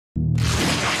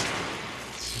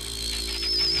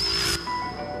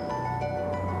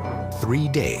3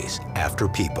 days after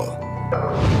people.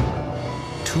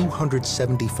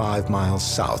 275 miles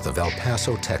south of El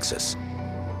Paso, Texas,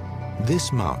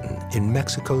 this mountain in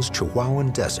Mexico's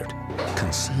Chihuahuan Desert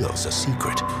conceals a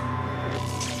secret.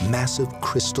 Massive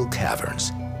crystal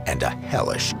caverns and a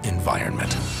hellish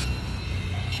environment.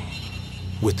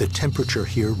 With the temperature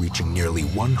here reaching nearly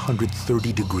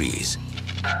 130 degrees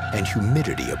and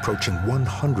humidity approaching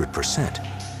 100%,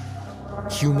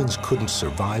 humans couldn't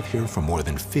survive here for more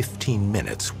than 15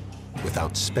 minutes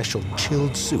without special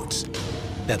chilled suits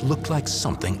that looked like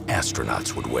something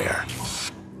astronauts would wear.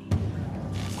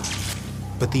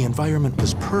 But the environment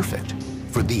was perfect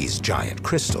for these giant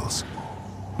crystals.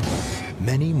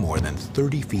 Many more than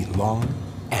 30 feet long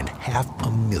and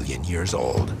 500,000 years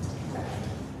old.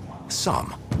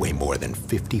 Some weigh more than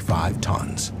 55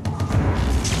 tons.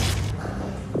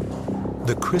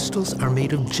 The crystals are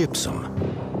made of gypsum,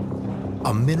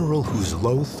 a mineral whose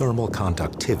low thermal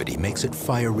conductivity makes it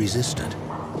fire resistant,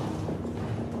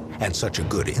 and such a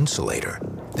good insulator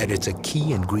that it's a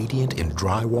key ingredient in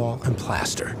drywall and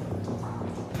plaster.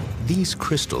 These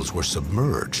crystals were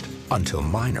submerged until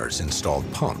miners installed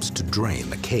pumps to drain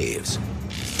the caves.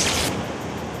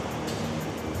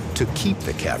 To keep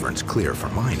the caverns clear for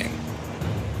mining,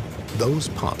 those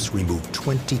pumps removed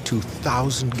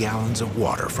 22,000 gallons of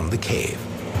water from the cave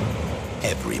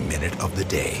every minute of the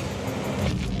day.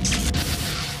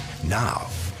 Now,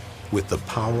 with the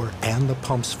power and the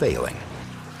pumps failing,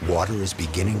 water is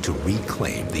beginning to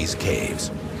reclaim these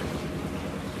caves.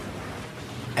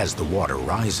 As the water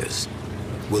rises,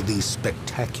 will these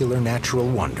spectacular natural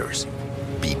wonders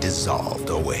be dissolved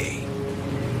away?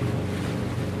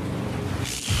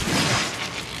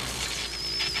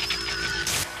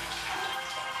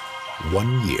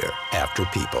 One year after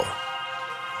people.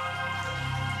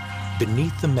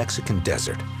 Beneath the Mexican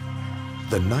desert,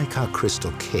 the Nica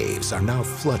crystal caves are now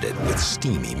flooded with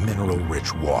steamy,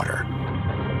 mineral-rich water.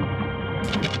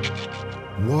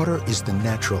 Water is the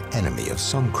natural enemy of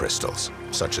some crystals,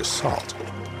 such as salt.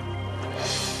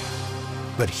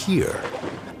 But here,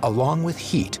 along with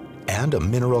heat and a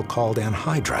mineral called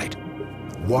anhydrite,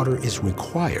 water is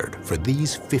required for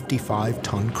these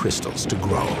 55-ton crystals to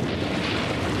grow.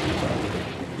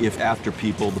 If after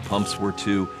people, the pumps were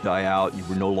to die out, you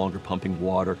were no longer pumping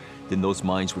water, then those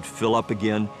mines would fill up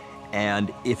again.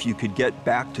 And if you could get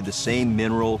back to the same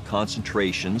mineral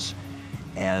concentrations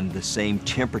and the same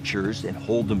temperatures and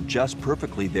hold them just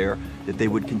perfectly there, that they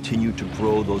would continue to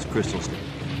grow those crystals.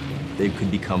 They could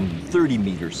become 30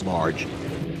 meters large.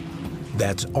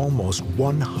 That's almost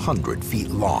 100 feet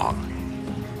long.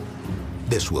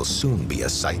 This will soon be a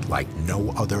sight like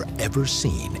no other ever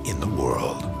seen in the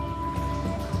world.